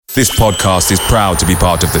This podcast is proud to be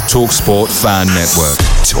part of the TalkSport Fan Network.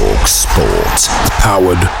 TalkSport.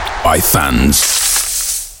 Powered by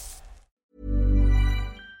fans.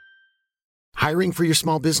 Hiring for your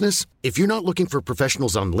small business? If you're not looking for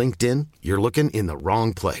professionals on LinkedIn, you're looking in the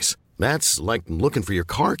wrong place. That's like looking for your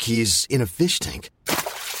car keys in a fish tank.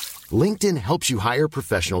 LinkedIn helps you hire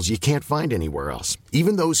professionals you can't find anywhere else,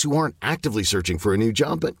 even those who aren't actively searching for a new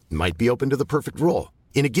job but might be open to the perfect role.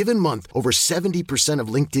 In a given month, over 70% of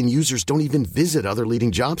LinkedIn users don't even visit other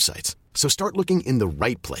leading job sites. So start looking in the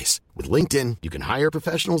right place. With LinkedIn, you can hire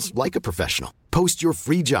professionals like a professional. Post your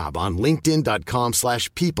free job on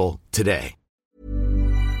linkedin.com/people today.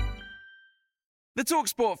 The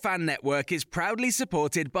TalkSport Fan Network is proudly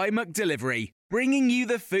supported by McDelivery, bringing you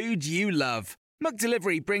the food you love.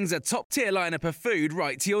 McDelivery brings a top-tier lineup of food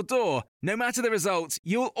right to your door. No matter the result,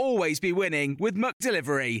 you'll always be winning with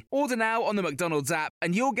McDelivery. Order now on the McDonald's app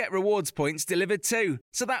and you'll get rewards points delivered too.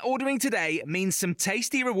 So that ordering today means some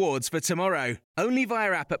tasty rewards for tomorrow. Only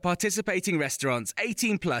via app at participating restaurants.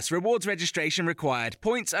 18 plus. Rewards registration required.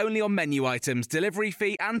 Points only on menu items. Delivery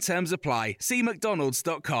fee and terms apply. See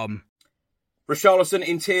mcdonalds.com. Richarlison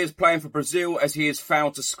in tears playing for Brazil as he has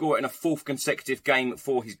failed to score in a fourth consecutive game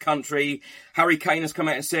for his country. Harry Kane has come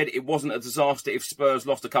out and said it wasn't a disaster if Spurs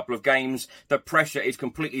lost a couple of games. The pressure is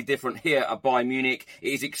completely different here at Bayern Munich.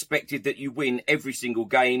 It is expected that you win every single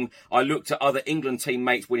game. I looked at other England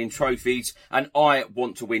teammates winning trophies and I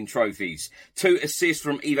want to win trophies. 2 assists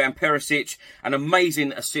from Ivan Perisic, an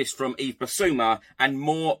amazing assist from Yves Bissouma, and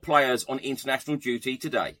more players on international duty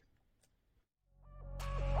today.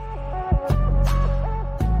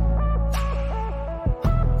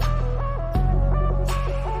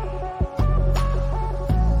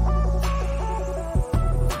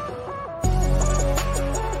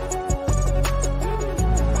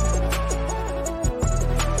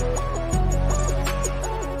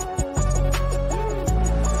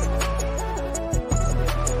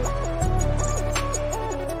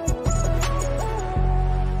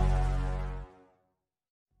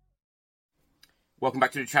 Welcome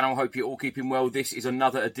back to the channel. Hope you're all keeping well. This is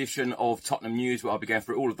another edition of Tottenham News, where I'll be going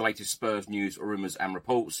through all of the latest Spurs news, rumours and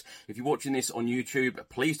reports. If you're watching this on YouTube,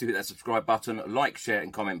 please do hit that subscribe button, like, share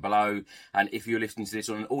and comment below. And if you're listening to this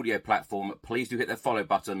on an audio platform, please do hit that follow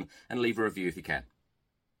button and leave a review if you can.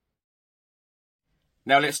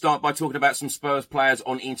 Now let's start by talking about some Spurs players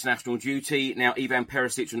on international duty. Now Ivan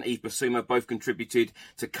Perisic and Yves Bissouma both contributed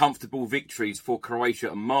to comfortable victories for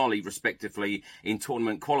Croatia and Mali respectively in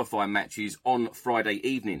tournament qualifying matches on Friday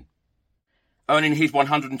evening. Earning his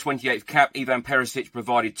 128th cap, Ivan Perisic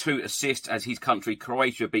provided 2 assists as his country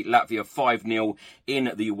Croatia beat Latvia 5-0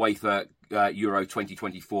 in the UEFA Euro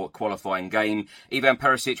 2024 qualifying game. Ivan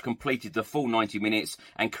Perisic completed the full 90 minutes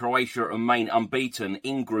and Croatia remain unbeaten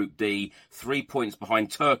in Group D, 3 points behind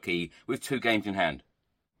Turkey with 2 games in hand.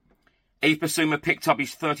 Yves Bissouma picked up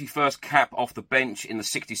his 31st cap off the bench in the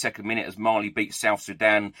 62nd minute as Mali beat South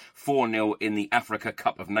Sudan 4-0 in the Africa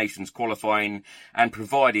Cup of Nations qualifying and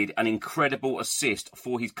provided an incredible assist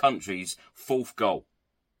for his country's 4th goal.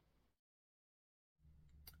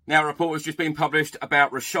 Now, a report has just been published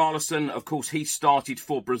about Richarlison. Of course, he started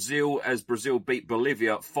for Brazil as Brazil beat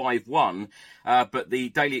Bolivia 5-1. But the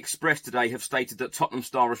Daily Express today have stated that Tottenham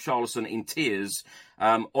star Richarlison in tears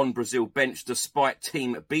on Brazil bench despite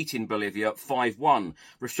team beating Bolivia 5-1.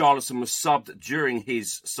 Richarlison was subbed during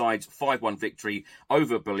his side's 5-1 victory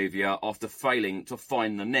over Bolivia after failing to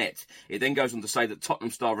find the net. It then goes on to say that Tottenham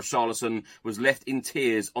star Richarlison was left in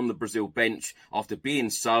tears on the Brazil bench after being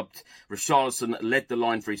subbed. Richarlison led the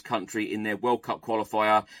line for his country in their World Cup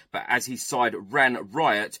qualifier, but as his side ran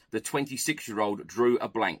riot, the 26-year-old drew a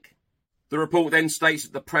blank. The report then states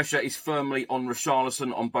that the pressure is firmly on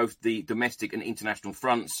Richarlison on both the domestic and international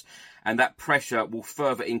fronts, and that pressure will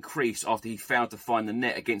further increase after he failed to find the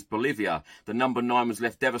net against Bolivia. The number 9 was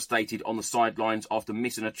left devastated on the sidelines after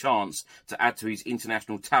missing a chance to add to his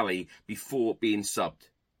international tally before being subbed.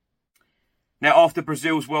 Now, after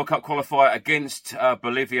Brazil's World Cup qualifier against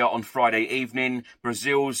Bolivia on Friday evening,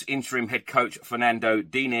 Brazil's interim head coach Fernando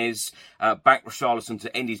Diniz backed Richarlison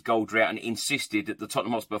to end his goal drought and insisted that the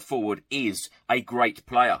Tottenham Hotspur forward is a great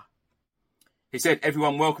player. He said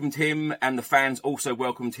everyone welcomed him and the fans also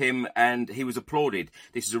welcomed him and he was applauded.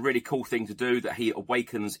 This is a really cool thing to do, that he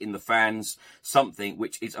awakens in the fans something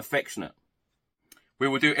which is affectionate. We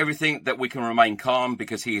will do everything that we can remain calm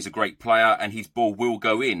because he is a great player and his ball will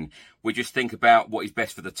go in. We just think about what is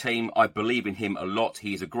best for the team. I believe in him a lot.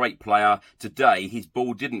 He is a great player. Today, his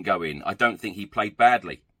ball didn't go in. I don't think he played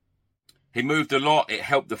badly. He moved a lot. It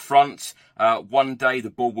helped the front. One day the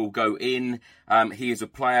ball will go in. He is a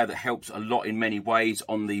player that helps a lot in many ways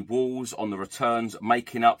on the walls, on the returns,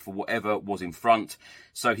 making up for whatever was in front.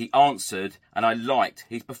 So he answered, and I liked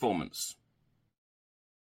his performance.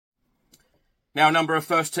 Now, a number of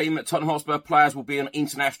first-team Tottenham Hotspur players will be on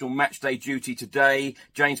international matchday duty today.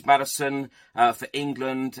 James Maddison for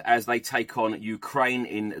England as they take on Ukraine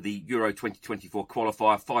in the Euro 2024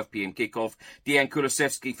 qualifier, 5 p.m. kickoff. Dejan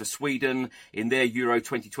Kulusevski for Sweden in their Euro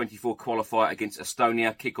 2024 qualifier against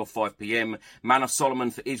Estonia, kickoff 5 p.m. Manor Solomon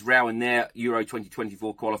for Israel in their Euro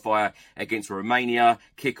 2024 qualifier against Romania,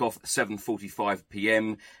 kickoff 7:45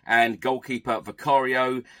 p.m. And goalkeeper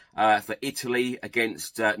Vicario for Italy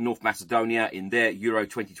against North Macedonia in their Euro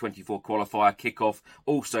 2024 qualifier, kickoff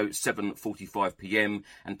also 7:45 p.m.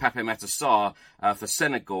 And Pape Matar for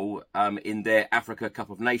Senegal in their Africa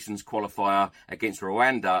Cup of Nations qualifier against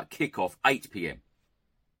Rwanda, kickoff 8 p.m.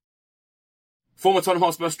 Former Tottenham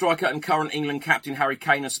Hotspur striker and current England captain Harry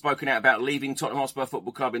Kane has spoken out about leaving Tottenham Hotspur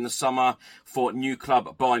Football Club in the summer for new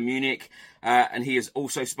club Bayern Munich. And he has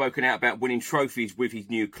also spoken out about winning trophies with his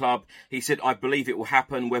new club. He said, "I believe it will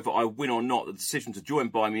happen whether I win or not. The decision to join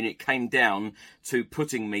Bayern Munich came down to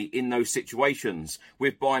putting me in those situations.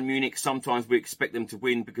 With Bayern Munich, sometimes we expect them to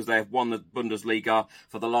win because they have won the Bundesliga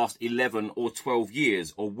for the last 11 or 12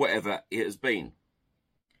 years or whatever it has been."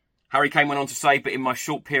 Harry Kane went on to say, "But in my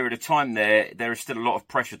short period of time there is still a lot of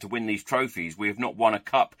pressure to win these trophies. We have not won a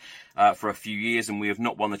cup for a few years, and we have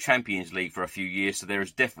not won the Champions League for a few years, so there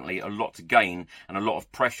is definitely a lot to gain and a lot of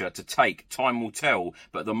pressure to take. Time will tell,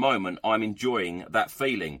 but at the moment I'm enjoying that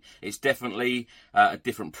feeling. It's definitely a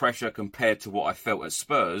different pressure compared to what I felt at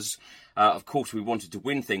Spurs. Of course, we wanted to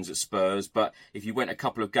win things at Spurs, but if you went a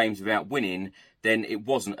couple of games without winning, then it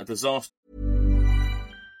wasn't a disaster."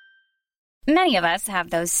 Many of us have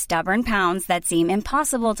those stubborn pounds that seem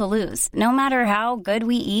impossible to lose, no matter how good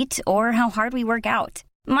we eat or how hard we work out.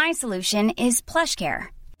 My solution is PlushCare.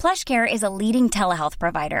 PlushCare is a leading telehealth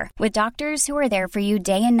provider with doctors who are there for you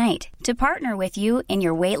day and night to partner with you in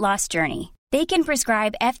your weight loss journey. They can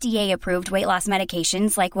prescribe FDA-approved weight loss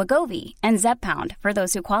medications like Wegovy and Zepbound for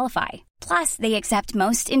those who qualify. Plus, they accept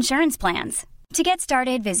most insurance plans. To get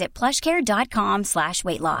started, visit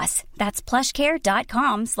plushcare.com/weightloss. That's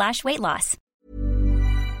plushcare.com/weightloss.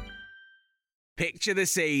 Picture the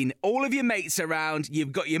scene. All of your mates around,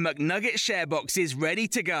 you've got your McNugget share boxes ready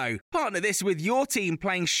to go. Partner this with your team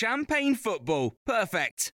playing champagne football.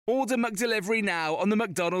 Perfect. Order McDelivery now on the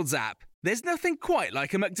McDonald's app. There's nothing quite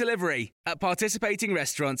like a McDelivery. At participating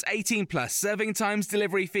restaurants, 18 plus, serving times,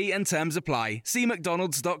 delivery fee and terms apply. See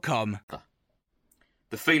mcdonalds.com.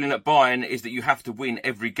 The feeling at Bayern is that you have to win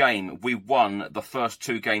every game. We won the first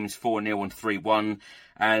two games 4-0 and 3-1,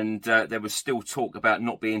 and there was still talk about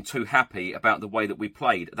not being too happy about the way that we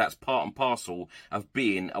played. That's part and parcel of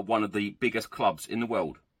being at one of the biggest clubs in the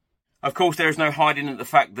world. Of course, there is no hiding at the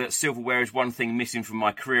fact that silverware is one thing missing from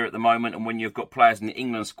my career at the moment, and when you've got players in the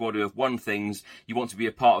England squad who have won things, you want to be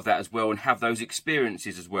a part of that as well and have those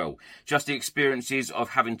experiences as well. Just the experiences of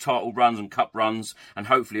having title runs and cup runs and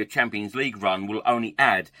hopefully a Champions League run will only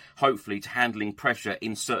add, hopefully, to handling pressure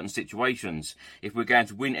in certain situations. If we're going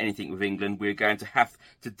to win anything with England, we're going to have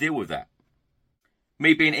to deal with that.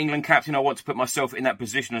 Me being England captain, I want to put myself in that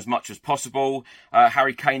position as much as possible.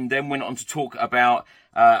 Harry Kane then went on to talk about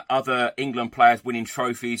other England players winning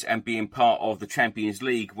trophies and being part of the Champions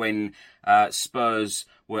League when Spurs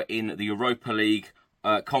were in the Europa League,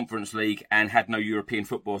 Conference League and had no European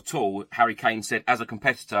football at all. Harry Kane said, as a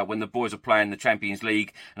competitor, when the boys are playing the Champions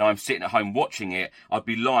League and I'm sitting at home watching it, I'd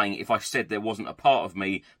be lying if I said there wasn't a part of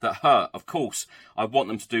me that hurt. Of course, I want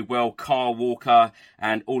them to do well, Kyle Walker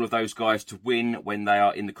and all of those guys to win when they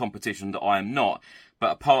are in the competition that I am not.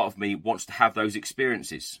 But a part of me wants to have those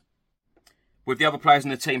experiences. With the other players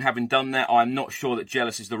in the team having done that, I'm not sure that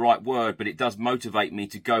jealous is the right word, but it does motivate me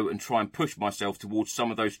to go and try and push myself towards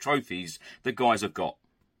some of those trophies the guys have got.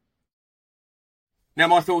 Now,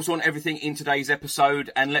 my thoughts on everything in today's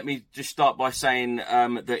episode, and let me just start by saying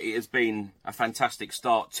that it has been a fantastic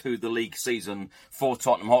start to the league season for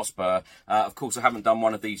Tottenham Hotspur. Of course, I haven't done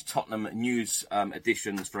one of these Tottenham news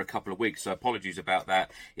editions for a couple of weeks, so apologies about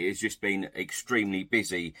that. It has just been extremely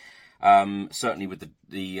busy. Certainly with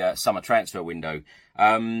the summer transfer window.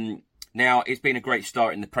 Now, it's been a great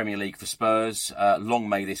start in the Premier League for Spurs. Long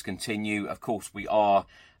may this continue. Of course, we are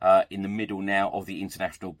in the middle now of the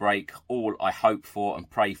international break. All I hope for and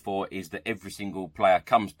pray for is that every single player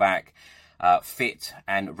comes back fit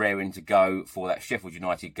and raring to go for that Sheffield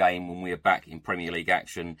United game when we are back in Premier League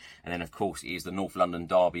action. And then, of course, it is the North London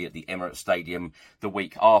derby at the Emirates Stadium the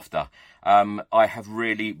week after. I have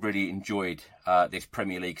really, really enjoyed this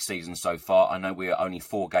Premier League season so far. I know we are only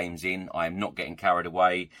 4 games in. I am not getting carried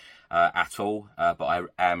away at all, but I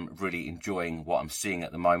am really enjoying what I'm seeing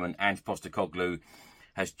at the moment. Ange Postecoglou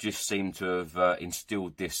has just seemed to have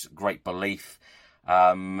instilled this great belief,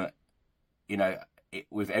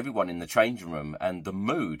 with everyone in the changing room, and the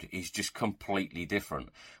mood is just completely different.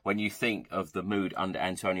 When you think of the mood under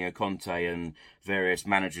Antonio Conte and various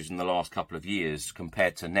managers in the last couple of years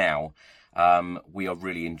compared to now, we are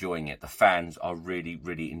really enjoying it. The fans are really,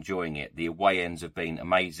 really enjoying it. The away ends have been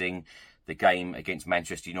amazing. The game against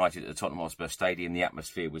Manchester United at the Tottenham Hotspur Stadium, the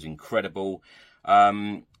atmosphere was incredible.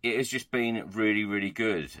 It has just been really, really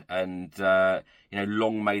good, and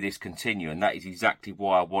long may this continue. And that is exactly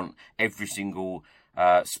why I want every single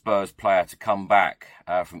Spurs player to come back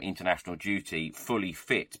from international duty fully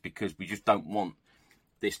fit, because we just don't want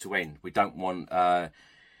this to end. We don't want an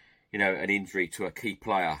injury to a key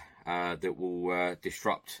player that will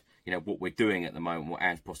disrupt what we're doing at the moment, what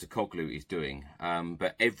Ange Postecoglou is doing.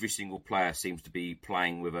 But every single player seems to be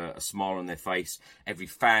playing with a smile on their face. Every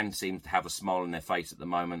fan seems to have a smile on their face at the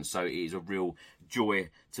moment. So it is a real joy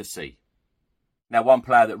to see. Now, one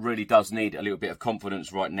player that really does need a little bit of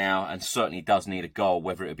confidence right now, and certainly does need a goal,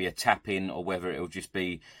 whether it be a tap-in or whether it will just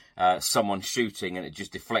be someone shooting and it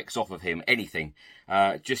just deflects off of him, anything,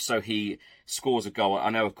 just so he scores a goal. I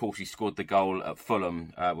know, of course, he scored the goal at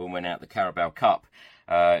Fulham when we went out the Carabao Cup.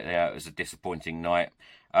 It was a disappointing night,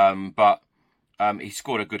 but he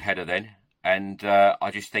scored a good header then, and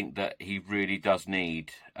I just think that he really does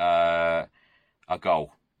need a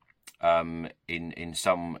goal in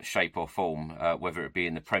some shape or form, whether it be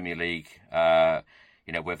in the Premier League,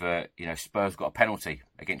 whether Spurs got a penalty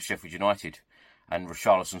against Sheffield United and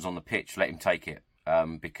Richarlison's on the pitch, let him take it.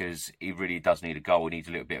 Because he really does need a goal. He needs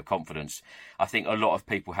a little bit of confidence. I think a lot of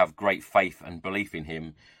people have great faith and belief in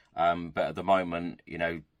him, but at the moment,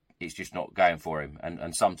 it's just not going for him.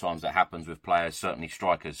 And sometimes that happens with players, certainly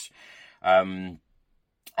strikers.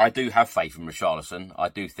 I do have faith in Richarlison. I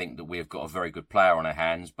do think that we've got a very good player on our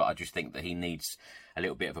hands, but I just think that he needs a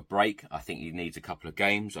little bit of a break. I think he needs a couple of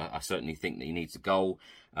games. I certainly think that he needs a goal.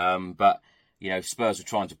 But Spurs are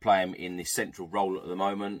trying to play him in this central role at the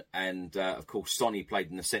moment. And, of course, Sonny played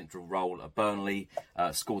in the central role at Burnley,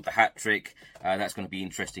 scored the hat-trick. That's going to be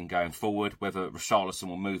interesting going forward, whether Richarlison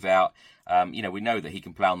will move out. We know that he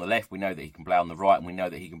can play on the left, we know that he can play on the right, and we know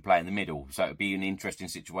that he can play in the middle. So it'll be an interesting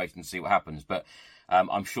situation to see what happens. But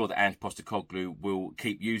I'm sure that Ange Postecoglou will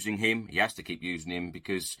keep using him. He has to keep using him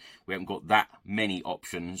because we haven't got that many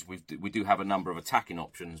options. We do have a number of attacking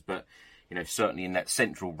options, but certainly in that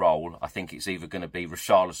central role, I think it's either going to be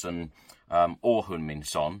Richarlison or Heung-min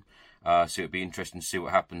Son. So it'll be interesting to see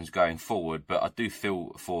what happens going forward. But I do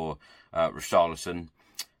feel for Richarlison.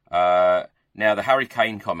 Now, the Harry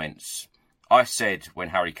Kane comments. I said when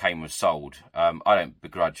Harry Kane was sold, I don't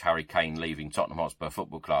begrudge Harry Kane leaving Tottenham Hotspur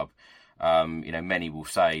Football Club. Many will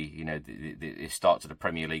say, the start to the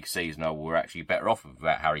Premier League season, we're actually better off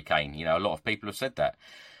without Harry Kane. A lot of people have said that.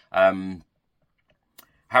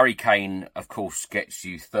 Harry Kane, of course, gets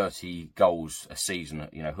you 30 goals a season.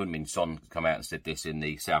 Heung-min Son come out and said this in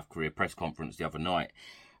the South Korea press conference the other night.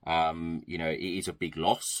 It is a big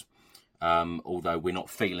loss, although we're not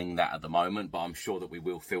feeling that at the moment, but I'm sure that we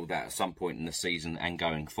will feel that at some point in the season and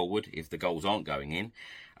going forward if the goals aren't going in.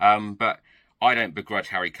 But I don't begrudge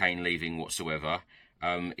Harry Kane leaving whatsoever.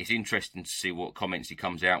 It's interesting to see what comments he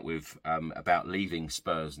comes out with about leaving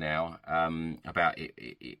Spurs now, about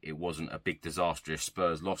it wasn't a big disaster if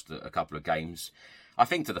Spurs lost a couple of games. I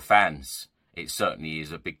think to the fans, it certainly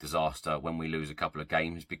is a big disaster when we lose a couple of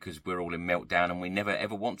games because we're all in meltdown and we never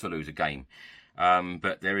ever want to lose a game.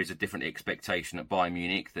 But there is a different expectation at Bayern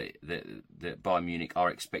Munich that Bayern Munich are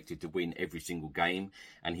expected to win every single game.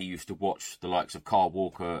 And he used to watch the likes of Kyle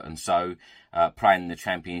Walker and so playing in the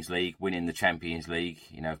Champions League, winning the Champions League,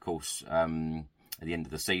 of course, at the end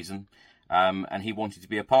of the season. And he wanted to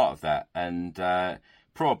be a part of that. And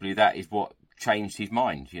probably that is what changed his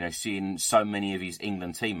mind, seeing so many of his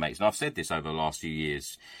England teammates. And I've said this over the last few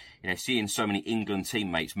years, seeing so many England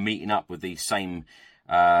teammates meeting up with these same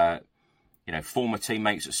former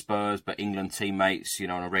teammates at Spurs, but England teammates,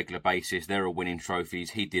 on a regular basis. They're all winning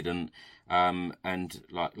trophies. He didn't. And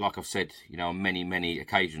like I've said, on many, many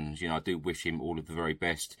occasions, I do wish him all of the very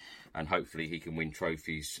best. And hopefully he can win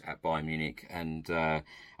trophies at Bayern Munich and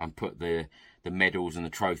put the medals and the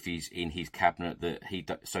trophies in his cabinet that he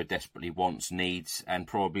so desperately wants, needs, and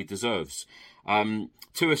probably deserves. 2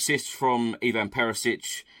 assists from Ivan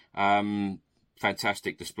Perisic.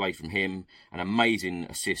 Fantastic display from him. An amazing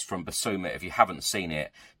assist from Basuma. If you haven't seen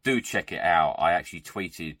it, do check it out. I actually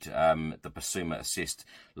tweeted the Basuma assist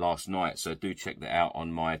last night, so do check that out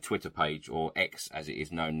on my Twitter page, or X as it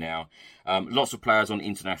is known now. Lots of players on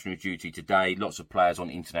international duty today, lots of players on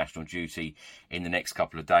international duty in the next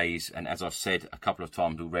couple of days, and as I've said a couple of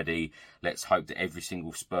times already, let's hope that every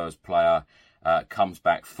single Spurs player comes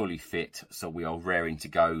back fully fit, so we are raring to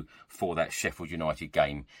go for that Sheffield United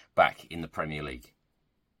game back in the Premier League.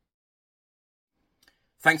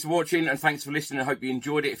 Thanks for watching and thanks for listening. I hope you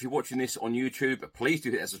enjoyed it. If you're watching this on YouTube, please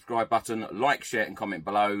do hit that subscribe button, like, share and comment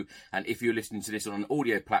below. And if you're listening to this on an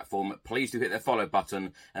audio platform, please do hit that follow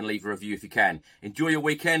button and leave a review if you can. Enjoy your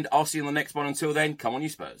weekend. I'll see you on the next one. Until then, come on you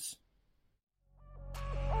Spurs.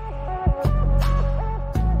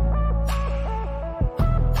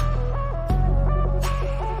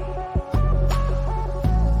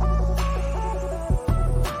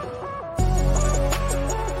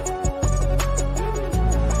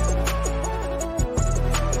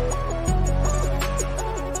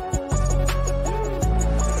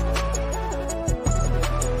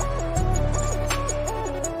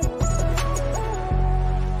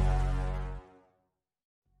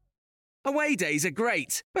 Away days are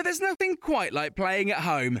great, but there's nothing quite like playing at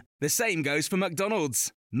home. The same goes for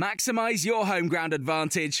McDonald's. Maximise your home ground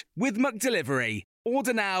advantage with McDelivery.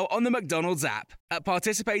 Order now on the McDonald's app. At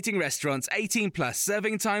participating restaurants, 18 plus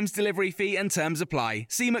serving times, delivery fee and terms apply.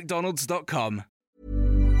 See mcdonalds.com.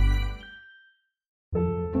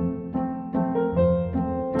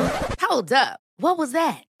 Hold up. What was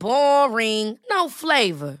that? Boring. No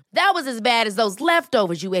flavor. That was as bad as those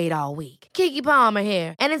leftovers you ate all week. Keke Palmer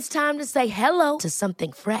here. And it's time to say hello to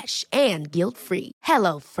something fresh and guilt-free.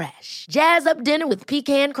 Hello Fresh. Jazz up dinner with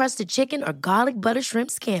pecan-crusted chicken or garlic butter shrimp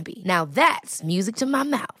scampi. Now that's music to my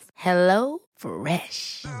mouth. Hello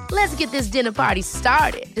Fresh. Let's get this dinner party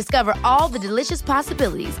started. Discover all the delicious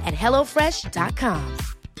possibilities at HelloFresh.com.